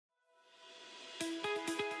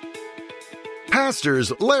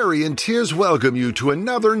Pastors Larry and Tiz welcome you to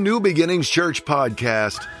another New Beginnings Church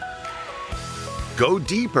podcast. Go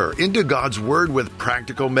deeper into God's Word with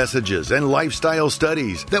practical messages and lifestyle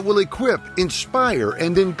studies that will equip, inspire,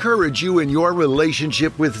 and encourage you in your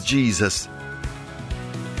relationship with Jesus.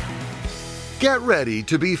 Get ready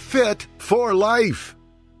to be fit for life.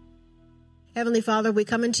 Heavenly Father, we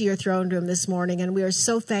come into your throne room this morning, and we are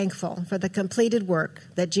so thankful for the completed work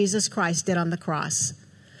that Jesus Christ did on the cross.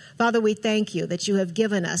 Father, we thank you that you have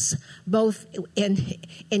given us both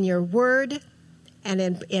in your word and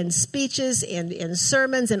in speeches, in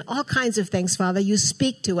sermons, and all kinds of things, Father. You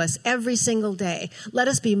speak to us every single day. Let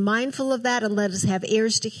us be mindful of that and let us have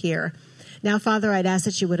ears to hear. Now, Father, I'd ask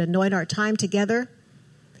that you would anoint our time together.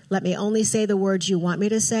 Let me only say the words you want me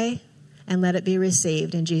to say, and let it be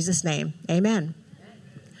received. In Jesus' name, amen.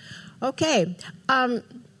 Okay.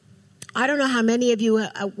 I don't know how many of you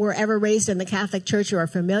were ever raised in the Catholic Church or are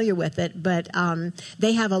familiar with it, but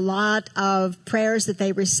they have a lot of prayers that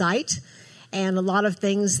they recite and a lot of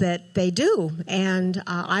things that they do. And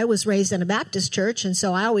I was raised in a Baptist church, and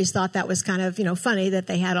so I always thought that was kind of, funny that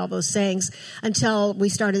they had all those sayings until we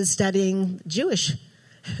started studying Jewish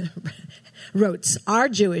roots, our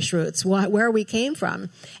Jewish roots, where we came from.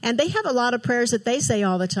 And they have a lot of prayers that they say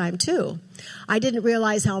all the time, too. I didn't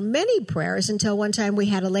realize how many prayers until one time we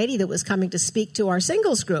had a lady that was coming to speak to our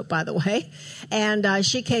singles group, by the way. And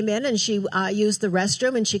she came in and she used the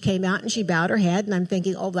restroom, and she came out and she bowed her head. And I'm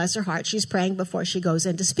thinking, oh, bless her heart, she's praying before she goes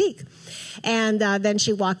in to speak. And then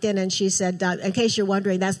she walked in and she said, in case you're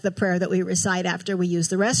wondering, that's the prayer that we recite after we use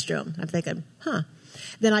the restroom. I'm thinking,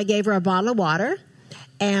 Then I gave her a bottle of water.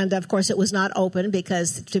 And, of course, it was not open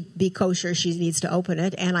because to be kosher, she needs to open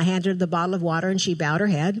it. And I handed her the bottle of water, and she bowed her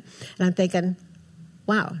head. And I'm thinking,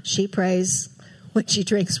 wow, she prays when she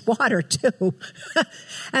drinks water, too.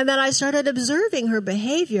 And then I started observing her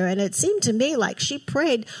behavior, and it seemed to me like she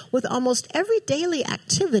prayed with almost every daily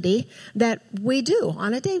activity that we do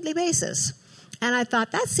on a daily basis. And I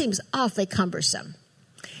thought, that seems awfully cumbersome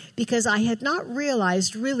because I had not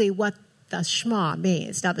realized really what the Shema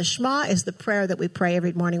means. Now, the Shema is the prayer that we pray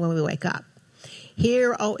every morning when we wake up.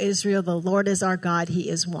 Hear, O Israel, the Lord is our God. He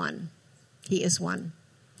is one. He is one.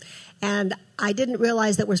 And I didn't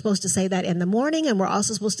realize that we're supposed to say that in the morning, and we're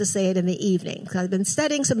also supposed to say it in the evening. I've been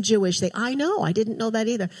studying some Jewish things. I know, I didn't know that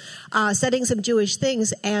either. Studying some Jewish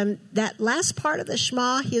things, and that last part of the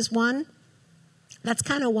Shema, He is one, that's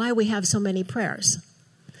kind of why we have so many prayers.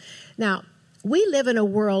 Now, we live in a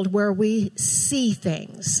world where we see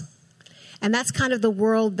things. And that's kind of the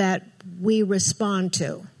world that we respond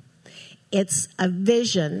to. It's a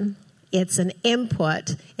vision, it's an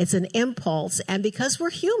input, it's an impulse, and because we're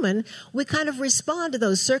human, we kind of respond to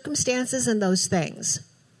those circumstances and those things.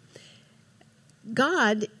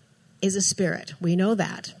 God is a spirit, we know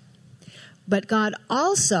that. But God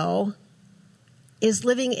also is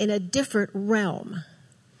living in a different realm.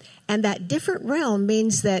 And that different realm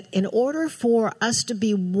means that in order for us to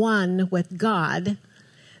be one with God,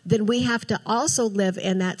 then we have to also live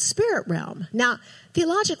in that spirit realm. Now,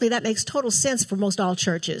 theologically, that makes total sense for most all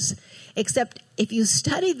churches, except if you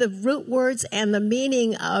study the root words and the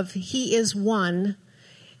meaning of He is one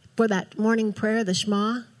for that morning prayer, the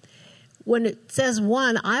Shema, when it says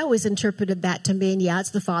one, I always interpreted that to mean, it's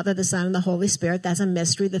the Father, the Son, and the Holy Spirit. That's a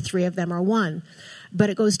mystery. The three of them are one. But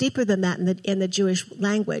it goes deeper than that in the Jewish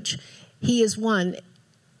language. He is one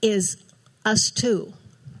is us too.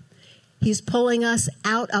 He's pulling us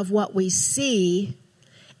out of what we see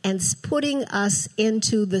and putting us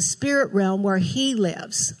into the spirit realm where He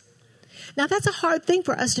lives. Now, that's a hard thing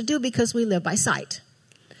for us to do because we live by sight.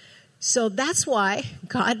 So that's why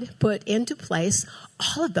God put into place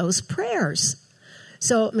all of those prayers.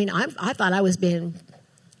 So, I thought I was being,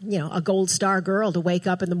 a gold star girl to wake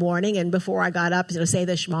up in the morning and before I got up, say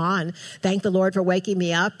the Shema and thank the Lord for waking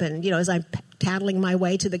me up. And, as I'm tattling my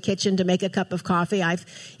way to the kitchen to make a cup of coffee, I've,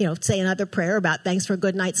 say another prayer about thanks for a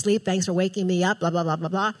good night's sleep, thanks for waking me up, blah, blah, blah, blah,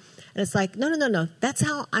 blah. And it's like, no. That's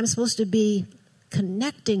how I'm supposed to be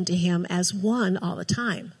connecting to Him as one all the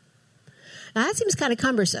time. Now, that seems kind of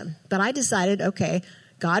cumbersome, but I decided, okay,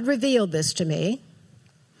 God revealed this to me,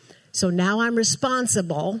 so now I'm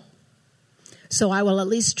responsible, so I will at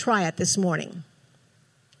least try it this morning.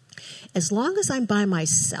 As long as I'm by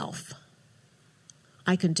myself,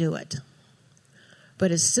 I can do it.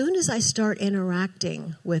 But as soon as I start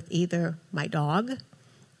interacting with either my dog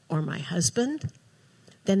or my husband,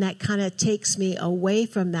 then that kind of takes me away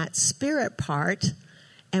from that spirit part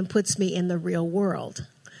and puts me in the real world.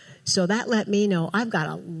 So that let me know I've got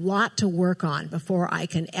a lot to work on before I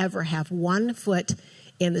can ever have one foot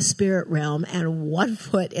in the spirit realm and 1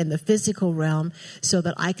 foot in the physical realm so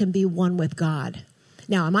that I can be one with God.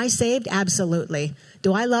 Now, am I saved? Absolutely.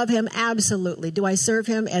 Do I love him? Absolutely. Do I serve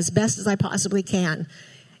him as best as I possibly can?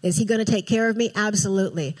 Is he going to take care of me?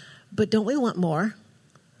 Absolutely. But don't we want more?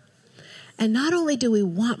 And not only do we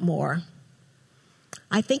want more,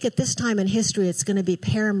 I think at this time in history, it's going to be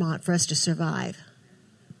paramount for us to survive.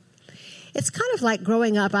 It's kind of like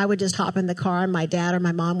growing up, I would just hop in the car and my dad or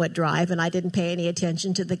my mom would drive and I didn't pay any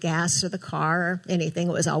attention to the gas or the car or anything.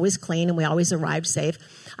 It was always clean and we always arrived safe.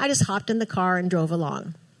 I just hopped in the car and drove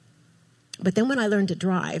along. But then when I learned to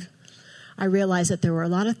drive, I realized that there were a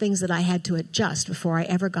lot of things that I had to adjust before I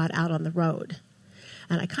ever got out on the road.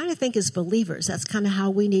 And I kind of think as believers, that's kind of how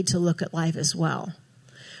we need to look at life as well.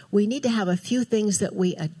 We need to have a few things that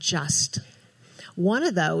we adjust. One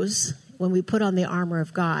of those, when we put on the armor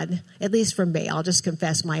of God, at least for me, I'll just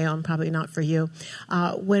confess my own, probably not for you.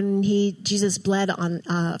 When Jesus bled on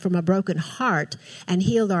from a broken heart and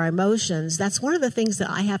healed our emotions, that's one of the things that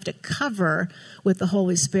I have to cover with the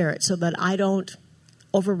Holy Spirit so that I don't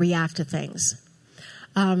overreact to things.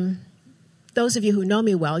 Those of you who know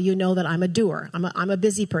me well, you know that I'm a doer. I'm a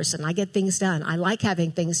busy person. I get things done. I like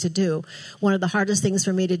having things to do. One of the hardest things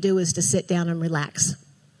for me to do is to sit down and relax.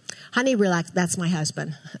 Honey, relax. That's my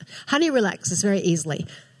husband. Honey relaxes very easily.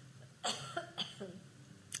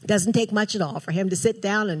 Doesn't take much at all for him to sit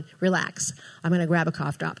down and relax. I'm going to grab a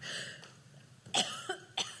cough drop.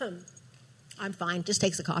 I'm fine. Just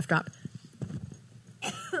takes a cough drop.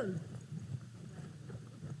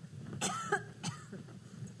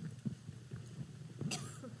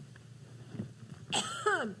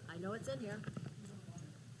 I know it's in here.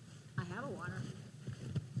 I have a water.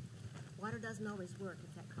 Water doesn't always work.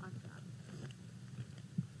 It's that cough drop.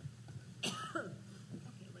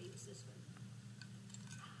 Okay, we'll use this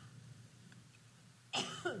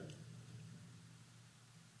one.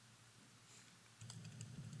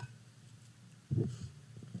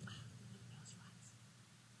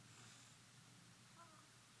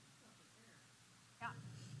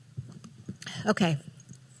 Okay.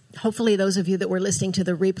 Hopefully those of you that were listening to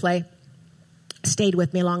the replay stayed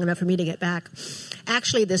with me long enough for me to get back.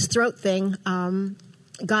 Actually, this throat thing,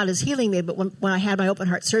 God is healing me, but when I had my open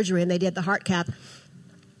heart surgery and they did the heart cath,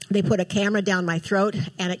 they put a camera down my throat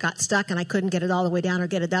and it got stuck and I couldn't get it all the way down or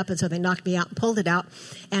get it up, and so they knocked me out and pulled it out,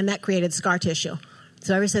 and that created scar tissue.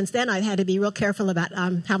 So ever since then, I've had to be real careful about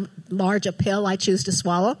how large a pill I choose to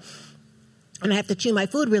swallow. And I have to chew my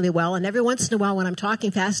food really well, and every once in a while when I'm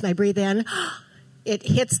talking fast and I breathe in, it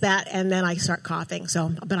hits that, and then I start coughing.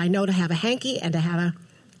 So, but I know to have a hanky and to have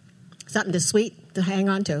something to sweet to hang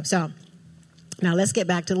on to. So, now let's get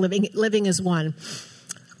back to living as one.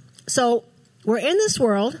 So, we're in this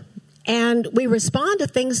world, and we respond to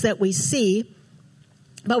things that we see,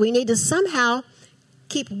 but we need to somehow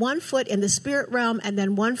keep 1 foot in the spirit realm and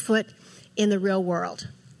then 1 foot in the real world.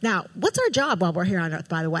 Now, what's our job while we're here on earth,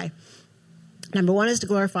 by the way? Number 1 is to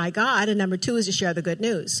glorify God, and number 2 is to share the good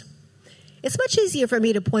news. It's much easier for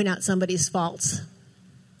me to point out somebody's faults.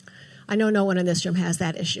 I know no one in this room has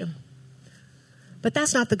that issue. But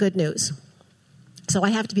that's not the good news. So I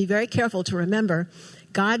have to be very careful to remember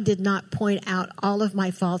God did not point out all of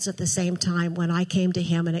my faults at the same time when I came to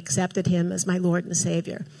him and accepted him as my Lord and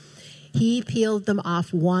Savior. He peeled them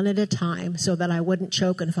off one at a time so that I wouldn't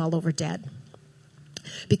choke and fall over dead.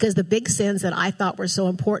 Because the big sins that I thought were so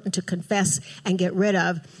important to confess and get rid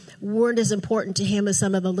of weren't as important to him as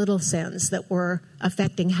some of the little sins that were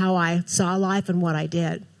affecting how I saw life and what I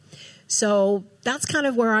did. So that's kind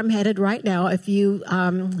of where I'm headed right now. If you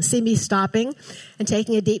see me stopping and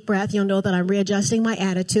taking a deep breath, you'll know that I'm readjusting my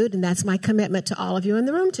attitude, and that's my commitment to all of you in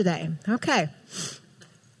the room today. Okay.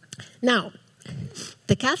 Now,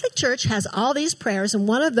 the Catholic Church has all these prayers, and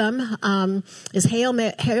one of them is Hail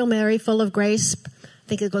Mary, full of grace. I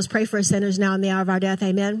think it goes, pray for us sinners now in the hour of our death.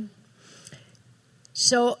 Amen.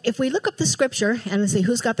 So if we look up the scripture, and let's see,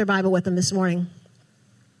 who's got their Bible with them this morning?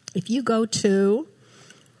 If you go to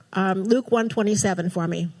Luke 1:27 for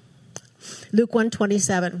me. Luke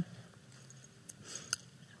 1:27.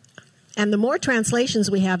 And the more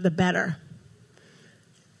translations we have, the better.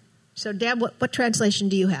 So Deb, what translation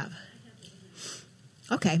do you have?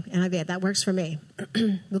 Okay, NIV, that works for me.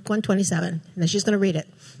 Luke 1:27. And then she's going to read it.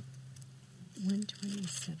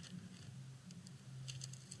 1:27.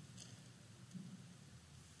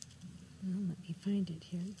 Well, let me find it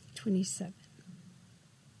here. 27.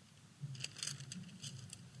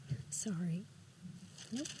 Sorry.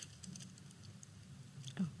 Nope.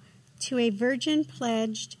 Oh. To a virgin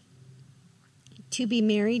pledged to be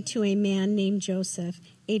married to a man named Joseph,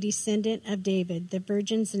 a descendant of David. The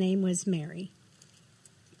virgin's name was Mary.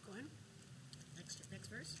 Keep going. Next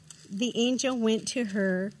verse. the angel went to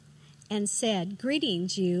her and said,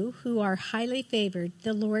 "Greetings, you who are highly favored,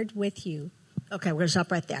 the Lord with you." Okay, we're going to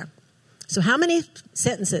stop right there. So how many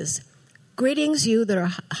sentences? Greetings, you that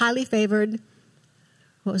are highly favored.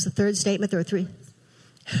 What was the third statement? There were three.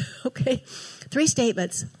 Okay, 3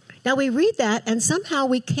 statements. Now we read that and somehow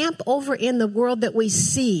we camp over in the world that we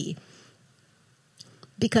see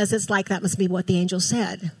because it's like that must be what the angel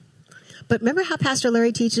said. But remember how Pastor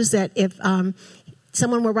Larry teaches that if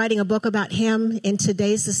someone were writing a book about him in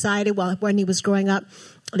today's society, when he was growing up,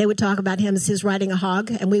 they would talk about him as his riding a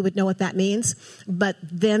hog, and we would know what that means. But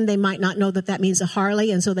then they might not know that that means a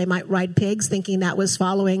Harley, and so they might ride pigs thinking that was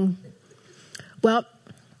following. Well,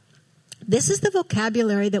 this is the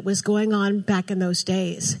vocabulary that was going on back in those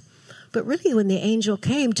days. But really when the angel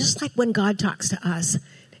came, just like when God talks to us,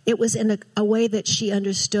 it was in a way that she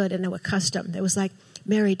understood and a custom. It was like,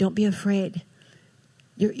 Mary, don't be afraid.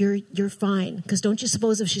 You're fine. Because don't you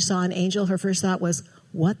suppose if she saw an angel, her first thought was,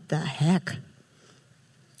 what the heck?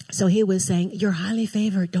 So he was saying, you're highly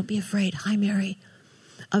favored. Don't be afraid. Hi, Mary.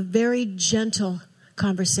 A very gentle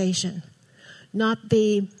conversation. Not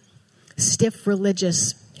the stiff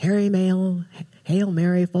religious, Hail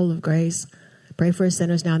Mary, full of grace. Pray for us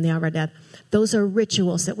sinners now and the hour of our death. Those are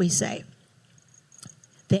rituals that we say.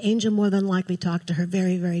 The angel more than likely talked to her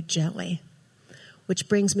very, very gently. Which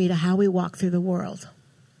brings me to how we walk through the world.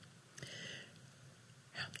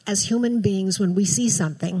 As human beings, when we see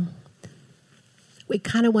something, we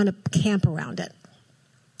kind of want to camp around it.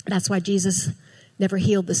 That's why Jesus never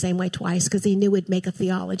healed the same way twice, because he knew we'd make a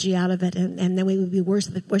theology out of it, and then we would be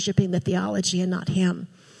worshiping the theology and not him.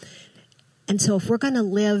 And so if we're going to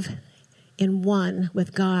live in one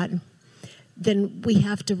with God, then we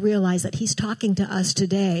have to realize that he's talking to us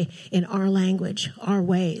today in our language, our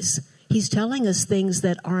ways. He's telling us things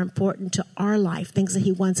that are important to our life, things that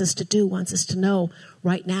he wants us to do, wants us to know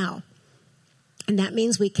right now. And that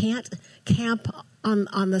means we can't camp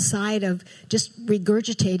on the side of just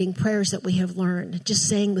regurgitating prayers that we have learned, just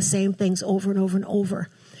saying the same things over and over and over.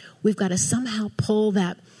 We've got to somehow pull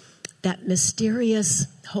that mysterious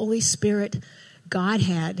Holy Spirit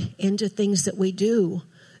Godhead into things that we do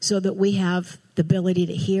so that we have the ability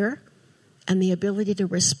to hear and the ability to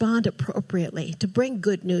respond appropriately, to bring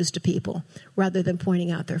good news to people rather than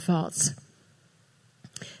pointing out their faults.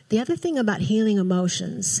 The other thing about healing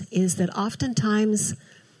emotions is that oftentimes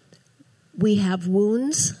we have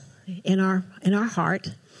wounds in our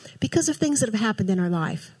heart because of things that have happened in our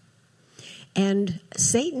life. And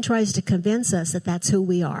Satan tries to convince us that that's who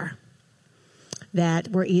we are. That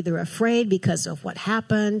we're either afraid because of what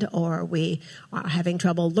happened, or we are having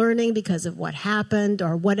trouble learning because of what happened,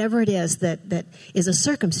 or whatever it is that is a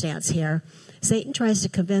circumstance here. Satan tries to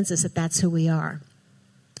convince us that that's who we are.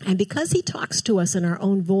 And because he talks to us in our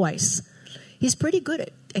own voice, he's pretty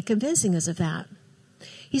good at convincing us of that.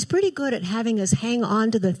 He's pretty good at having us hang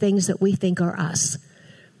on to the things that we think are us.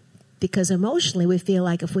 Because emotionally we feel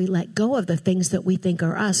like if we let go of the things that we think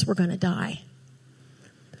are us, we're going to die.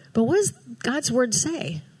 But what does God's word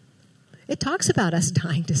say? It talks about us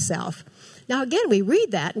dying to self. Now, again, we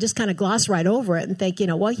read that and just kind of gloss right over it and think,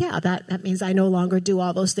 well, yeah, that means I no longer do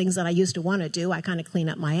all those things that I used to want to do. I kind of clean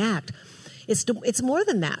up my act. It's more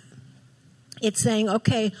than that. It's saying,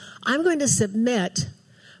 okay, I'm going to submit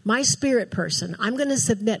my spirit person. I'm going to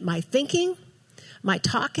submit my thinking, my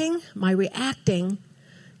talking, my reacting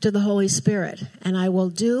to the Holy Spirit. And I will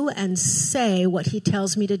do and say what he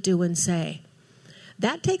tells me to do and say.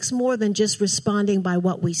 That takes more than just responding by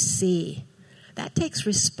what we see. That takes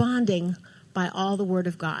responding by all the Word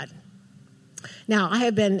of God. Now, I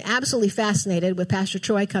have been absolutely fascinated with Pastor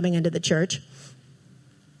Troy coming into the church.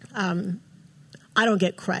 I don't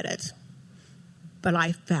get credit, but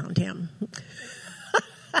I found him.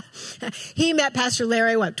 He met Pastor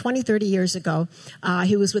Larry, 20, 30 years ago.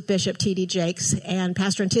 He was with Bishop T.D. Jakes, and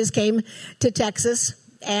Pastor and Tiz came to Texas.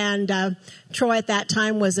 And Troy at that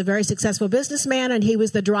time was a very successful businessman, and he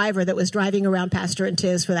was the driver that was driving around Pastor and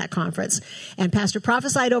Tiz for that conference. And Pastor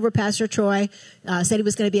prophesied over Pastor Troy, said he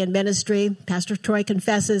was going to be in ministry. Pastor Troy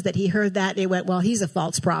confesses that he heard that, and he went, well, he's a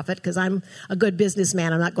false prophet because I'm a good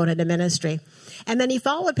businessman. I'm not going into ministry. And then he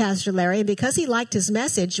followed Pastor Larry, and because he liked his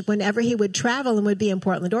message, whenever he would travel and would be in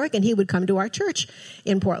Portland, Oregon, he would come to our church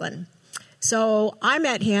in Portland. So I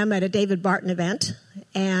met him at a David Barton event,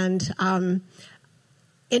 and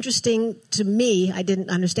interesting to me, I didn't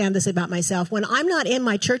understand this about myself. When I'm not in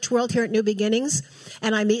my church world here at New Beginnings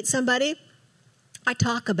and I meet somebody, I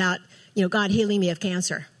talk about, God healing me of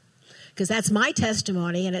cancer. because that's my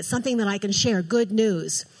testimony, and it's something that I can share, good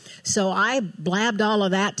news. So I blabbed all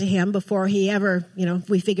of that to him before he ever,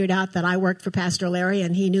 we figured out that I worked for Pastor Larry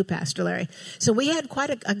and he knew Pastor Larry. So we had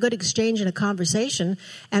quite a good exchange and a conversation.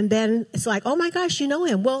 And then it's like, oh my gosh, you know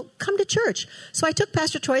him. Well, come to church. So I took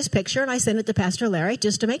Pastor Troy's picture and I sent it to Pastor Larry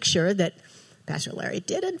just to make sure that Pastor Larry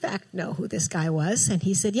did, in fact, know who this guy was. And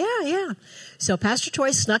he said, yeah. So Pastor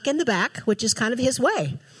Troy snuck in the back, which is kind of his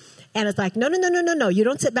way. And it's like, no. You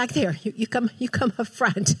don't sit back there. You come up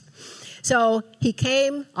front. So he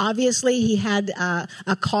came. Obviously, he had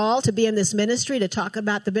a call to be in this ministry to talk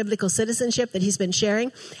about the biblical citizenship that he's been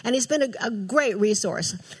sharing. And he's been a great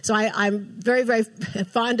resource. So I'm very, very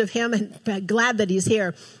fond of him and glad that he's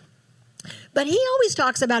here. But he always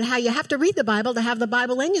talks about how you have to read the Bible to have the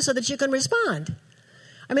Bible in you so that you can respond.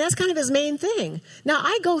 I mean, that's kind of his main thing. Now,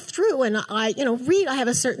 I go through and I read. I have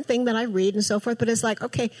a certain thing that I read and so forth, but it's like,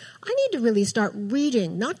 okay, I need to really start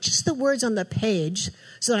reading, not just the words on the page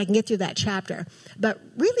so that I can get through that chapter, but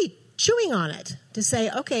really chewing on it to say,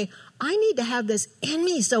 okay, I need to have this in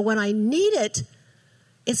me so when I need it,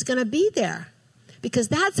 it's going to be there. Because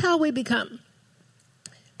that's how we become,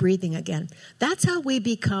 breathing again, that's how we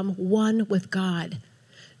become one with God.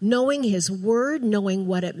 Knowing his word, knowing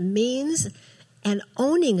what it means, and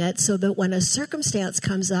owning it so that when a circumstance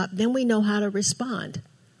comes up, then we know how to respond.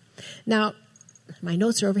 Now, my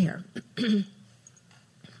notes are over here.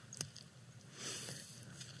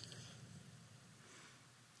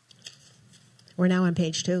 We're now on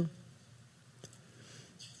page 2.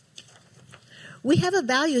 We have a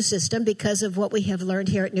value system because of what we have learned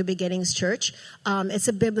here at New Beginnings Church. It's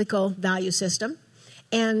a biblical value system.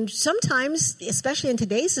 And sometimes, especially in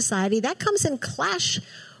today's society, that comes in clash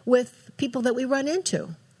with people that we run into.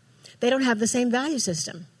 They don't have the same value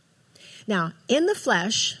system. Now, in the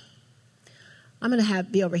flesh, I'm going to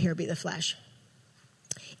be over here, be the flesh.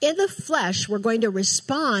 In the flesh, we're going to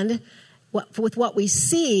respond with what we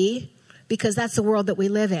see because that's the world that we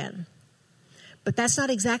live in. But that's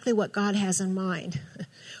not exactly what God has in mind.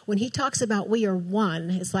 When he talks about we are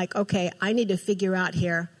one, it's like, okay, I need to figure out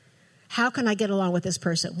here, how can I get along with this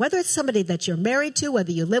person? Whether it's somebody that you're married to,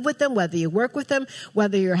 whether you live with them, whether you work with them,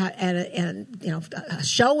 whether you're in a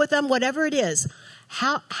show with them, whatever it is,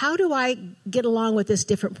 how do I get along with this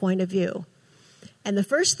different point of view? And the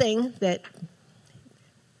first thing that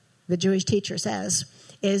the Jewish teacher says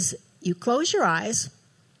is you close your eyes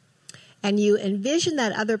and you envision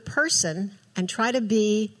that other person and try to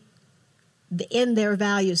be in their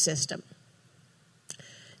value system.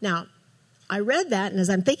 Now, I read that, and as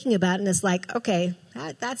I'm thinking about it, and it's like, okay,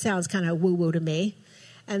 that sounds kind of woo-woo to me.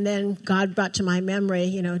 And then God brought to my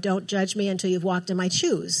memory, don't judge me until you've walked in my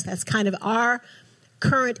shoes. That's kind of our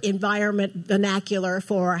current environment vernacular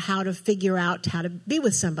for how to figure out how to be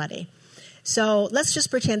with somebody. So let's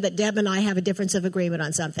just pretend that Deb and I have a difference of agreement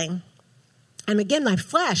on something. And again, my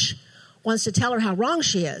flesh wants to tell her how wrong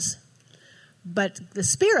she is. But the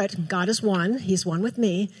Spirit, God is one, he's one with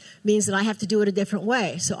me, means that I have to do it a different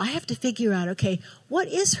way. So I have to figure out, okay, what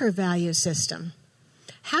is her value system?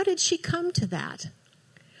 How did she come to that?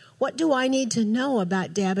 What do I need to know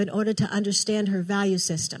about Deb in order to understand her value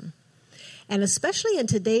system? And especially in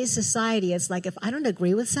today's society, it's like if I don't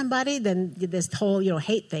agree with somebody, then this whole,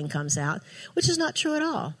 hate thing comes out, which is not true at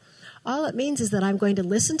all. All it means is that I'm going to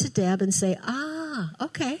listen to Deb and say,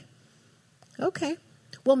 okay.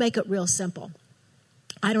 We'll make it real simple.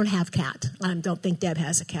 I don't have cat. I don't think Deb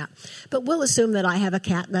has a cat. But we'll assume that I have a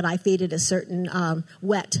cat and that I feed it a certain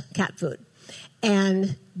wet cat food.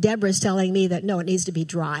 And Deborah's telling me that, no, it needs to be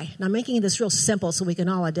dry. And I'm making this real simple so we can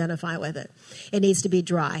all identify with it. It needs to be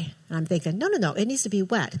dry. And I'm thinking, no, it needs to be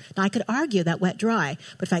wet. Now, I could argue that wet, dry.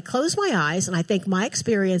 But if I close my eyes, and I think my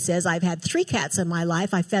experience is I've had 3 cats in my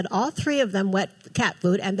life. I fed all 3 of them wet cat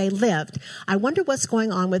food, and they lived. I wonder what's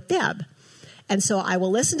going on with Deb. And so I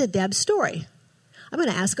will listen to Deb's story. I'm going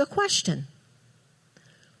to ask a question.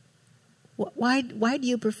 Why do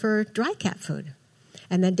you prefer dry cat food?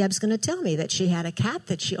 And then Deb's going to tell me that she had a cat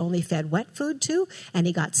that she only fed wet food to, and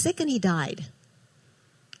he got sick and he died.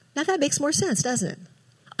 Now that makes more sense, doesn't it?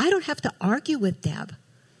 I don't have to argue with Deb.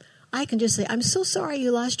 I can just say, I'm so sorry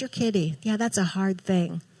you lost your kitty. Yeah, that's a hard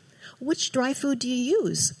thing. Which dry food do you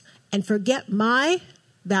use? And forget my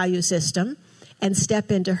value system and step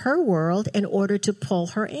into her world in order to pull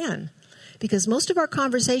her in. Because most of our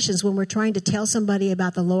conversations when we're trying to tell somebody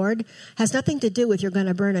about the Lord has nothing to do with you're going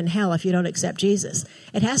to burn in hell if you don't accept Jesus.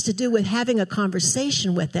 It has to do with having a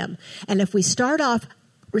conversation with them. And if we start off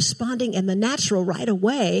responding in the natural right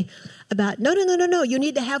away about, no, you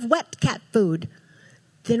need to have wet cat food,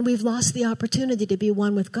 then we've lost the opportunity to be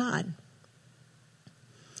one with God.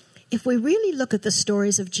 if we really look at the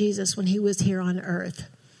stories of Jesus when he was here on earth,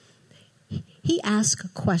 he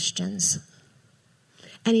asked questions.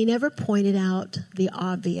 And he never pointed out the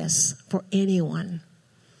obvious for anyone.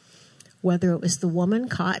 Whether it was the woman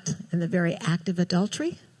caught in the very act of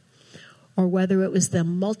adultery, or whether it was the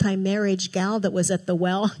multi-marriage gal that was at the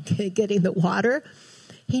well getting the water,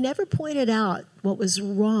 he never pointed out what was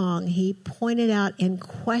wrong. He pointed out in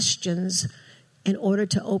questions in order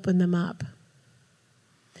to open them up.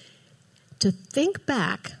 To think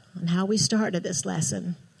back on how we started this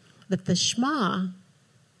lesson, that the Shema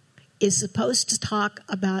is supposed to talk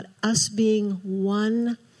about us being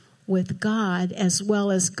one with God as well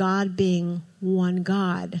as God being one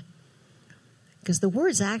God. Because the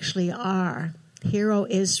words actually are, "Hear, O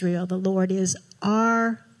Israel, the Lord is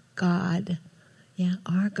our God." Yeah,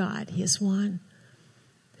 our God, he is one.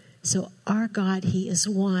 So our God, he is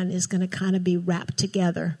one, is going to kind of be wrapped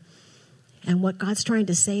together. And what God's trying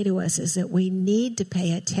to say to us is that we need to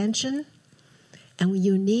pay attention, and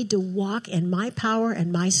you need to walk in my power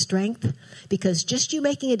and my strength, because just you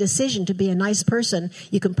making a decision to be a nice person,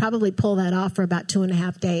 you can probably pull that off for about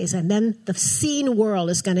 2.5 days, and then the seen world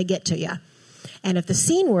is going to get to you. And if the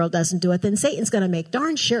seen world doesn't do it, then Satan's going to make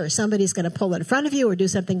darn sure somebody's going to pull in front of you or do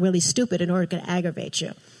something really stupid in order to aggravate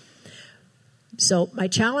you. So my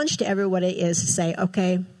challenge to everybody is to say,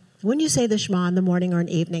 okay, when you say the Shema in the morning or an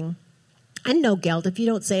evening, and no guilt if you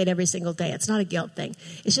don't say it every single day. It's not a guilt thing.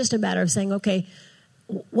 It's just a matter of saying, okay,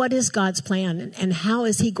 what is God's plan, and how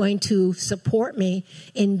is he going to support me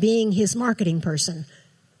in being his marketing person?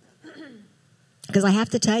 Because I have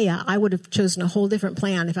to tell you, I would have chosen a whole different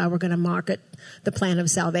plan if I were going to market the plan of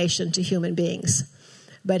salvation to human beings.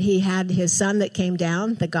 But he had his son that came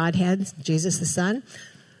down, the Godhead, Jesus the Son.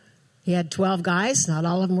 He had 12 guys. Not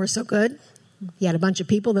all of them were so good. He had a bunch of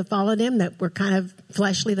people that followed him that were kind of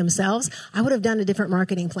fleshly themselves. I would have done a different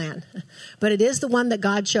marketing plan. But it is the one that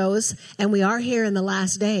God chose, and we are here in the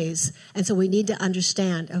last days. And so we need to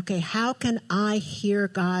understand, okay, how can I hear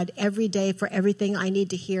God every day for everything I need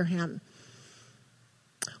to hear him?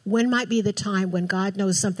 When might be the time when God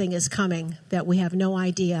knows something is coming that we have no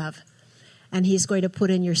idea of, and he's going to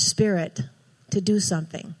put in your spirit to do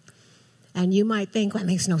something? And you might think, well, it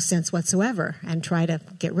makes no sense whatsoever, and try to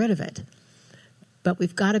get rid of it. But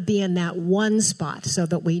we've got to be in that one spot so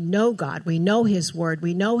that we know God, we know his word,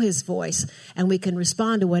 we know his voice, and we can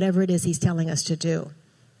respond to whatever it is he's telling us to do.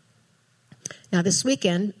 Now, this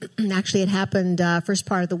weekend, actually it happened first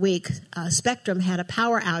part of the week, Spectrum had a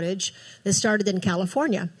power outage that started in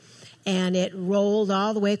California, and it rolled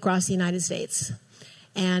all the way across the United States.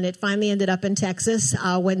 And it finally ended up in Texas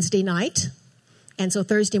Wednesday night. And so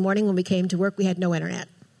Thursday morning when we came to work, we had no internet.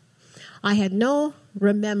 I had no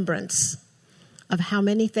remembrance of how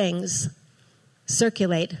many things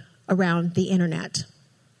circulate around the internet.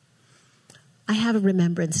 I have a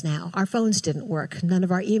remembrance now. Our phones didn't work. None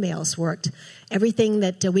of our emails worked. Everything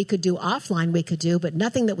that we could do offline, we could do, but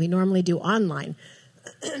nothing that we normally do online.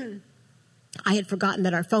 I had forgotten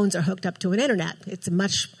that our phones are hooked up to an internet. It's a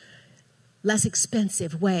much less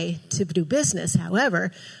expensive way to do business.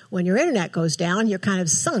 However, when your internet goes down, you're kind of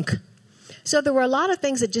sunk. So there were a lot of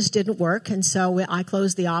things that just didn't work, and so I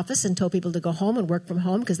closed the office and told people to go home and work from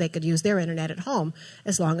home because they could use their internet at home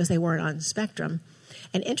as long as they weren't on Spectrum.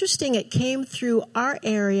 And interesting, it came through our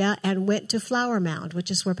area and went to Flower Mound, which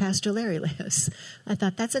is where Pastor Larry lives. I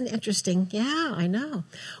thought, that's an interesting, yeah, I know.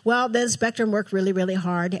 Well, then Spectrum worked really, really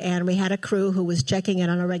hard, and we had a crew who was checking in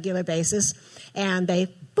on a regular basis, and they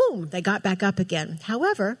got back up again.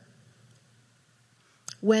 However,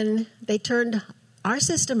 when they turned our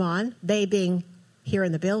system on, they being here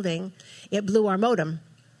in the building, it blew our modem.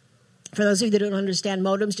 For those of you that don't understand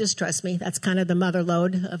modems, just trust me. That's kind of the mother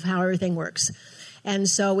lode of how everything works. And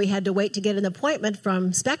so we had to wait to get an appointment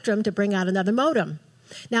from Spectrum to bring out another modem.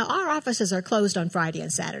 Now, our offices are closed on Friday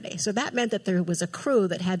and Saturday, so that meant that there was a crew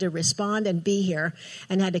that had to respond and be here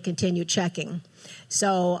and had to continue checking.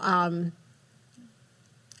 So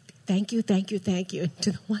thank you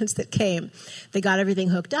to the ones that came. They got everything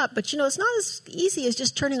hooked up. But, it's not as easy as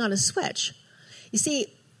just turning on a switch. You see,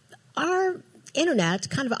 our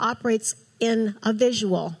internet kind of operates in a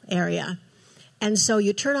visual area. And so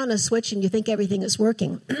you turn on a switch and you think everything is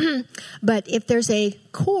working. But if there's a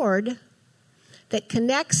cord that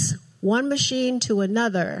connects one machine to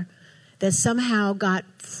another that somehow got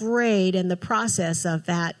frayed in the process of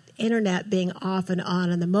that internet being off and on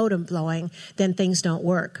and the modem blowing, then things don't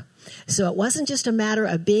work. So it wasn't just a matter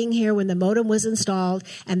of being here when the modem was installed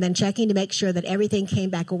and then checking to make sure that everything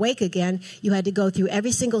came back awake again. You had to go through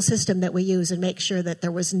every single system that we use and make sure that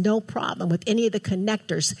there was no problem with any of the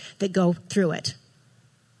connectors that go through it.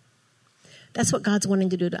 That's what God's wanting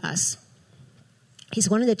to do to us. He's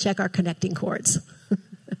wanting to check our connecting cords.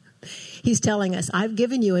 He's telling us, I've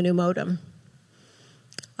given you a new modem.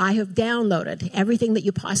 I have downloaded everything that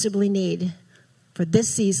you possibly need for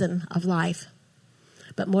this season of life.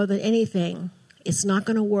 But more than anything, it's not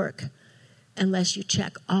going to work unless you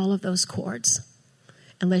check all of those cords,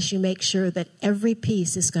 unless you make sure that every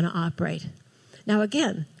piece is going to operate. Now,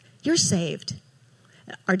 again, you're saved.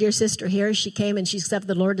 Our dear sister here, she came and she accepted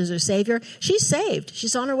the Lord as her Savior. She's saved.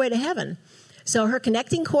 She's on her way to heaven. So her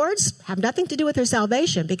connecting cords have nothing to do with her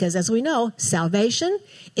salvation because, as we know, salvation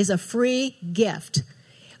is a free gift.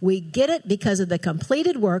 We get it because of the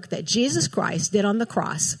completed work that Jesus Christ did on the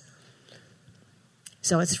cross.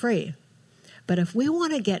 So it's free. But if we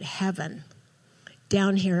want to get heaven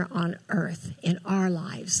down here on earth in our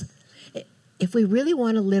lives, if we really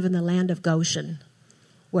want to live in the land of Goshen,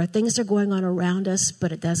 where things are going on around us,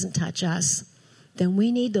 but it doesn't touch us, then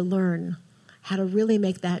we need to learn how to really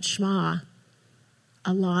make that Shema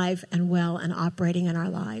alive and well and operating in our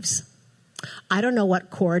lives. I don't know what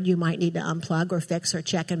cord you might need to unplug or fix or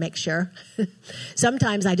check and make sure.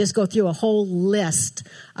 Sometimes I just go through a whole list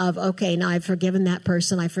of, okay, now I've forgiven that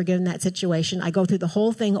person, I've forgiven that situation. I go through the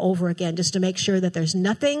whole thing over again just to make sure that there's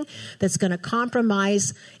nothing that's going to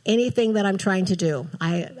compromise anything that I'm trying to do.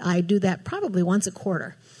 I do that probably once a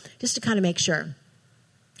quarter just to kind of make sure.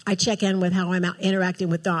 I check in with how I'm interacting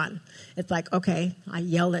with Don. It's like, okay, I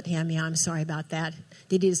yelled at him. Yeah, I'm sorry about that.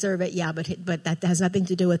 Did he deserve it? Yeah, but that has nothing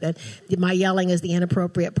to do with it. My yelling is the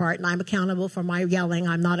inappropriate part, and I'm accountable for my yelling.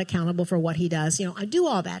 I'm not accountable for what he does. You know, I do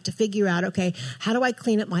all that to figure out, okay, how do I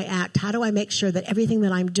clean up my act? How do I make sure that everything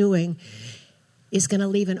that I'm doing is going to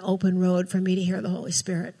leave an open road for me to hear the Holy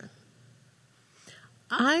Spirit?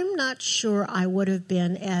 I'm not sure I would have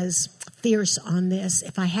been as fierce on this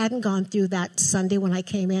if I hadn't gone through that Sunday when I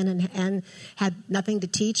came in and had nothing to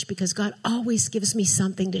teach, because God always gives me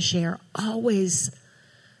something to share. Always.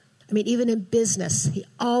 I mean, even in business, he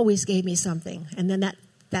always gave me something. And then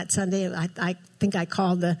that Sunday, I think I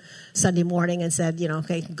called the Sunday morning and said,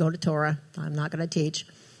 okay, go to Torah. I'm not going to teach.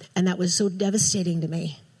 And that was so devastating to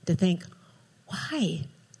me to think, why?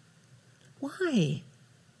 Why?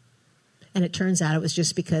 And it turns out it was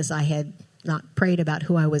just because I had not prayed about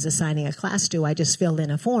who I was assigning a class to. I just filled in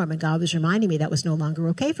a form, and God was reminding me that was no longer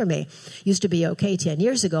okay for me. Used to be okay 10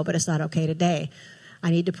 years ago, but it's not okay today.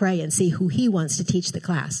 I need to pray and see who he wants to teach the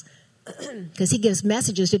class. Because he gives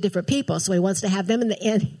messages to different people, so he wants to have them in the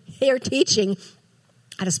end here teaching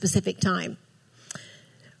at a specific time.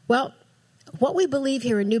 Well, what we believe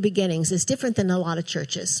here in New Beginnings is different than a lot of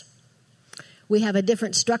churches. We have a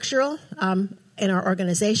different structural in our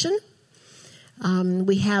organization.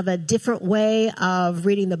 We have a different way of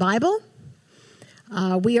reading the Bible.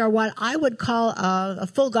 We are what I would call a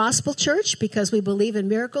full gospel church because we believe in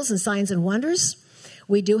miracles and signs and wonders.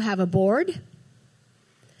 We do have a board,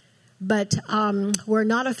 but we're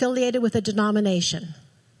not affiliated with a denomination.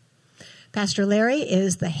 Pastor Larry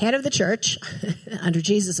is the head of the church, under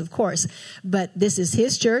Jesus, of course, but this is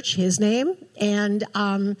his church, his name, and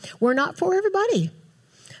we're not for everybody.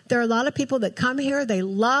 There are a lot of people that come here, they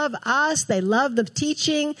love us, they love the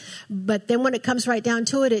teaching, but then when it comes right down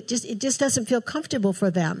to it, it just doesn't feel comfortable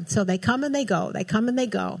for them. So they come and they go, they come and they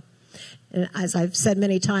go. And as I've said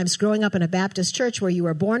many times, growing up in a Baptist church where you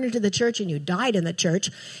were born into the church and you died in the church,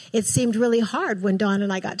 it seemed really hard when Dawn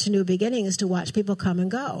and I got to New Beginnings to watch people come and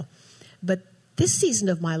go. But this season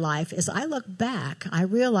of my life, as I look back, I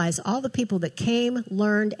realize all the people that came,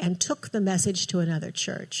 learned, and took the message to another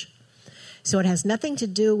church. So it has nothing to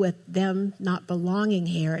do with them not belonging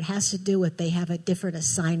here. It has to do with they have a different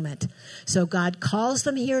assignment. So God calls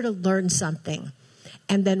them here to learn something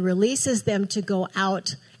and then releases them to go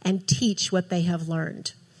out and teach what they have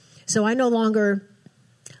learned. So I no longer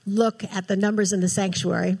look at the numbers in the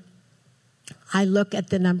sanctuary. I look at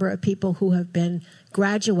the number of people who have been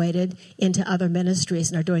graduated into other ministries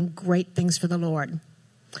and are doing great things for the Lord.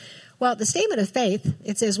 Well, the statement of faith,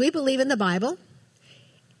 it says, we believe in the Bible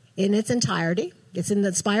in its entirety. It's in the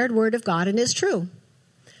inspired word of God and is true.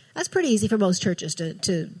 That's pretty easy for most churches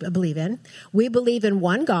to believe in. We believe in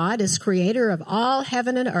one God as creator of all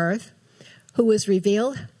heaven and earth, who has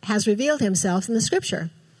revealed himself in the Scripture.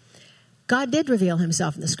 God did reveal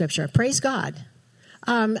himself in the Scripture. Praise God.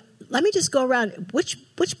 Let me just go around. Which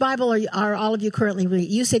Bible are all of you currently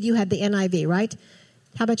reading? You said you had the NIV, right?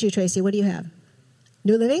 How about you, Tracy? What do you have?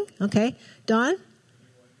 New Living? Okay. Don?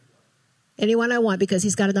 Anyone I want, because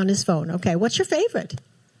he's got it on his phone. Okay. What's your favorite?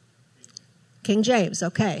 King James.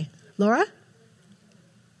 Okay. Laura?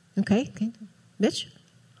 Okay. Mitch?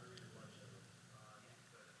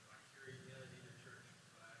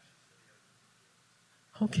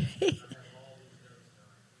 Okay.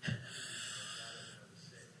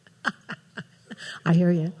 I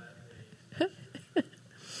hear you.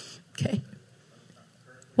 Okay.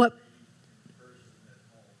 What?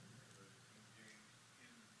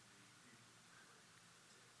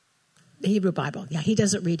 The Hebrew Bible. Yeah, he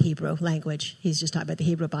doesn't read Hebrew language. He's just talking about the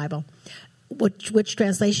Hebrew Bible. Which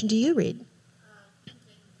translation do you read?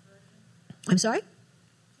 I'm sorry?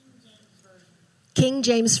 King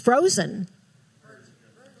James Frozen.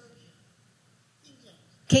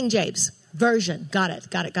 King James Version. Got it.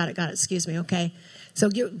 Excuse me. Okay. So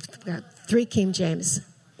you got 3 King James.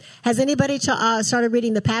 Has anybody started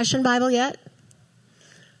reading the Passion Bible yet?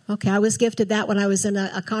 Okay, I was gifted that when I was in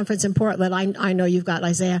a conference in Portland. I know you've got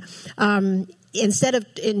Isaiah. Instead of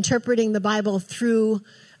interpreting the Bible through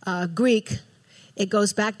Greek, it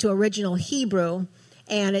goes back to original Hebrew.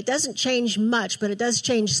 And it doesn't change much, but it does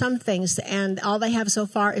change some things. And all they have so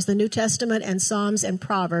far is the New Testament and Psalms and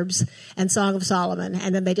Proverbs and Song of Solomon.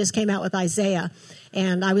 And then they just came out with Isaiah.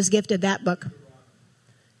 And I was gifted that book.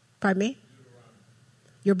 Pardon me?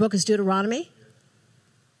 Your book is Deuteronomy?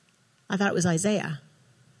 I thought it was Isaiah.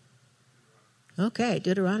 Okay,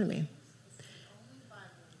 Deuteronomy.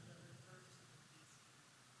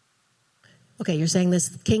 Okay, you're saying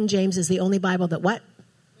this King James is the only Bible that what?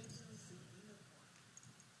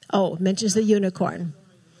 Oh, mentions the unicorn.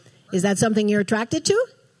 Is that something you're attracted to?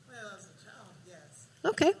 Well, as a child, yes.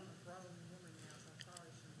 Okay.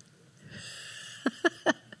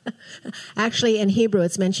 Actually, in Hebrew,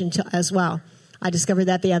 it's mentioned as well. I discovered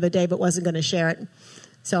that the other day, but wasn't going to share it.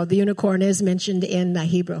 So the unicorn is mentioned in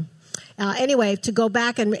Hebrew. Anyway, to go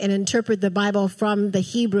back and interpret the Bible from the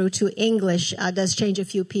Hebrew to English does change a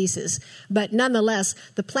few pieces. But nonetheless,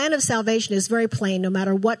 the plan of salvation is very plain no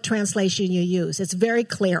matter what translation you use. It's very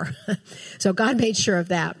clear. So God made sure of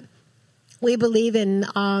that. We believe in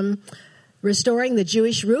restoring the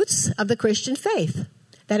Jewish roots of the Christian faith.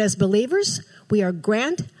 That as believers, we are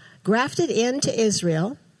grafted into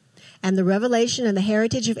Israel and the revelation and the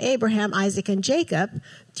heritage of Abraham, Isaac, and Jacob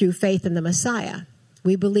through faith in the Messiah.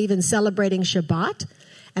 We believe in celebrating Shabbat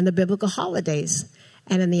and the biblical holidays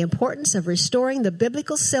and in the importance of restoring the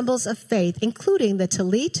biblical symbols of faith, including the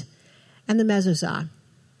Talit and the Mezuzah.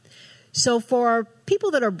 So for people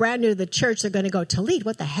that are brand new to the church, they're going to go, Talit,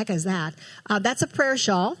 what the heck is that? That's a prayer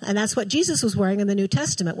shawl, and that's what Jesus was wearing in the New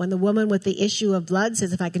Testament when the woman with the issue of blood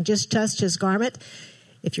says, if I can just touch his garment.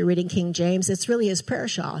 If you're reading King James, it's really his prayer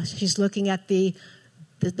shawl. She's looking at the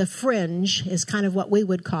fringe is kind of what we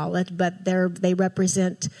would call it, but they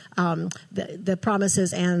represent the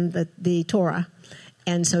promises and the Torah.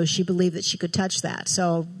 And so she believed that she could touch that.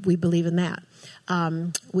 So we believe in that.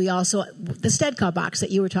 We also, the Stedka box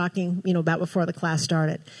that you were talking, about before the class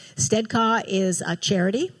started. Stedka is a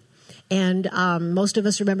charity. And most of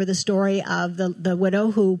us remember the story of the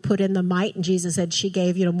widow who put in the mite, and Jesus said she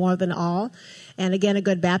gave, more than all. And again, a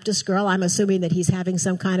good Baptist girl, I'm assuming that he's having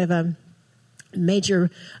some kind of a major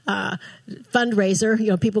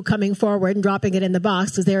fundraiser, people coming forward and dropping it in the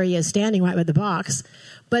box, because there he is standing right with the box.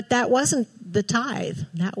 But that wasn't the tithe.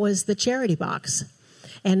 That was the charity box.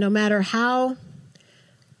 And no matter how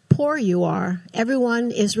poor you are,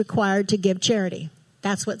 everyone is required to give charity.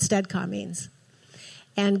 That's what Stedka means.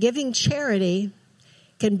 And giving charity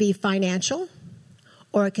can be financial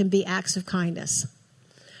or it can be acts of kindness.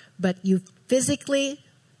 But you physically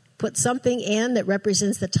put something in that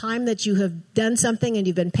represents the time that you have done something and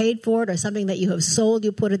you've been paid for it, or something that you have sold,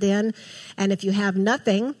 you put it in. And if you have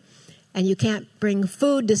nothing and you can't bring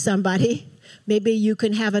food to somebody, maybe you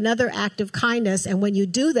can have another act of kindness. And when you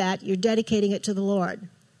do that, you're dedicating it to the Lord.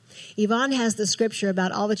 Yvonne has the scripture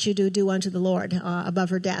about all that you do unto the Lord above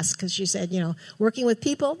her desk, because she said, working with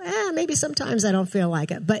people, maybe sometimes I don't feel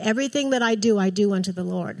like it, but everything that I do unto the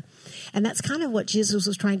Lord. And that's kind of what Jesus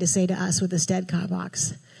was trying to say to us with the Stedka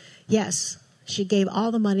box. Yes, she gave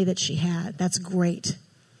all the money that she had. That's great.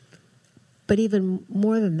 But even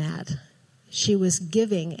more than that, she was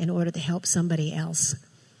giving in order to help somebody else.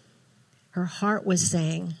 Her heart was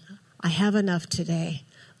saying, I have enough today.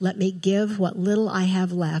 Let me give what little I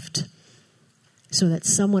have left so that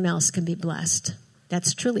someone else can be blessed.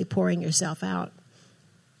 That's truly pouring yourself out.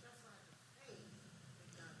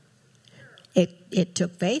 It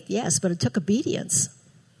took faith, yes, but it took obedience.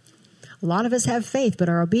 A lot of us have faith, but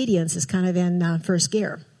our obedience is kind of in first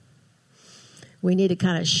gear. We need to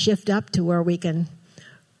kind of shift up to where we can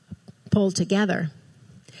pull together.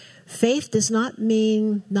 Faith does not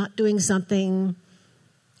mean not doing something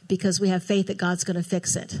because we have faith that God's going to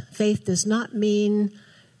fix it. Faith does not mean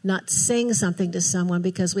not saying something to someone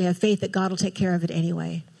because we have faith that God will take care of it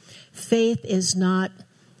anyway. Faith is not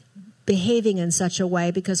behaving in such a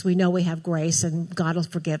way because we know we have grace and God will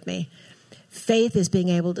forgive me. Faith is being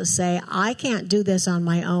able to say, I can't do this on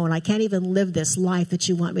my own. I can't even live this life that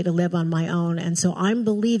you want me to live on my own. And so I'm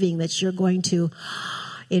believing that you're going to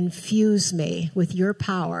infuse me with your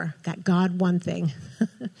power, that God one thing,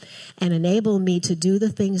 and enable me to do the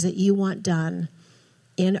things that you want done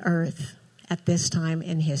in earth at this time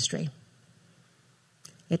in history.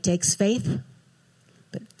 It takes faith,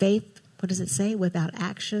 but faith, what does it say? Without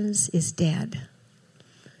actions is dead.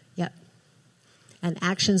 Yep. And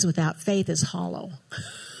actions without faith is hollow.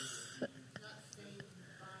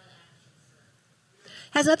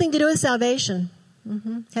 Has nothing to do with salvation.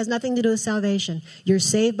 Has nothing to do with salvation. You're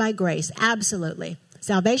saved by grace. Absolutely.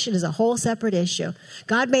 Salvation is a whole separate issue.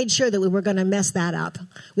 God made sure that we were going to mess that up.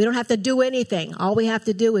 We don't have to do anything. All we have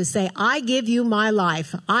to do is say, I give you my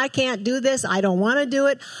life. I can't do this. I don't want to do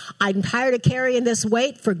it. I'm tired of carrying this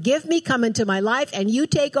weight. Forgive me. Come into my life and you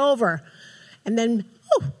take over. And then,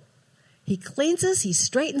 he cleans us, he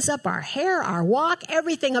straightens up our hair, our walk,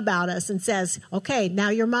 everything about us, and says, okay, now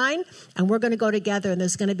you're mine, and we're going to go together, and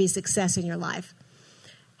there's going to be success in your life.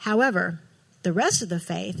 However, the rest of the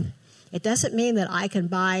faith, it doesn't mean that I can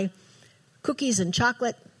buy cookies and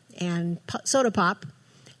chocolate and soda pop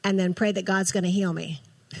and then pray that God's going to heal me.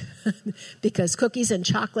 Because cookies and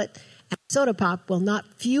chocolate and soda pop will not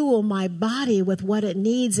fuel my body with what it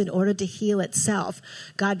needs in order to heal itself.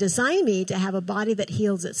 God designed me to have a body that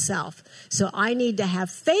heals itself. So I need to have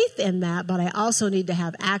faith in that, but I also need to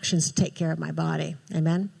have actions to take care of my body.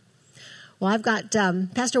 Amen? Well, I've got,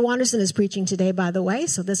 Pastor Wanderson is preaching today, by the way,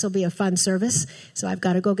 so this will be a fun service. So I've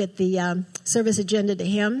got to go get the service agenda to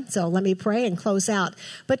him. So let me pray and close out.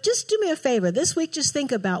 But just do me a favor. This week, just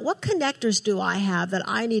think about what connectors do I have that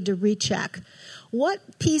I need to recheck?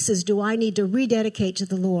 What pieces do I need to rededicate to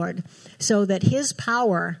the Lord so that his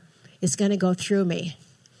power is going to go through me?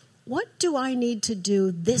 What do I need to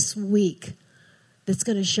do this week that's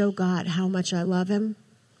going to show God how much I love him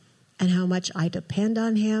and how much I depend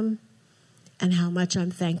on him and how much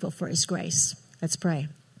I'm thankful for his grace? Let's pray.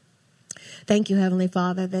 Thank you, Heavenly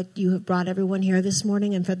Father, that you have brought everyone here this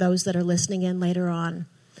morning and for those that are listening in later on.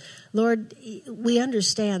 Lord, we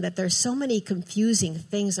understand that there's so many confusing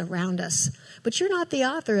things around us, but you're not the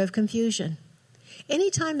author of confusion.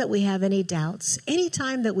 Anytime that we have any doubts,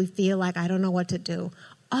 anytime that we feel like I don't know what to do,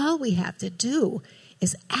 all we have to do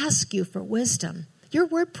is ask you for wisdom. Your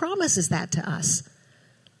word promises that to us.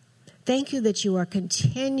 Thank you that you are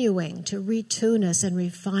continuing to retune us and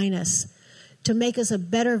refine us, to make us a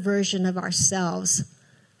better version of ourselves,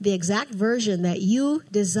 the exact version that you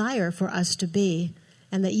desire for us to be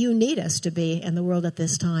and that you need us to be in the world at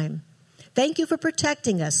this time. Thank you for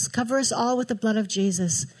protecting us. Cover us all with the blood of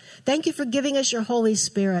Jesus. Thank you for giving us your Holy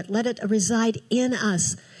Spirit. Let it reside in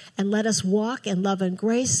us and let us walk in love and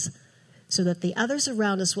grace so that the others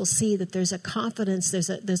around us will see that there's a confidence, there's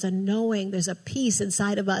a knowing, there's a peace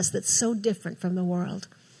inside of us that's so different from the world.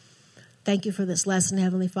 Thank you for this lesson,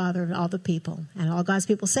 Heavenly Father, and all the people. And all God's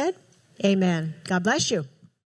people said, amen. God bless you.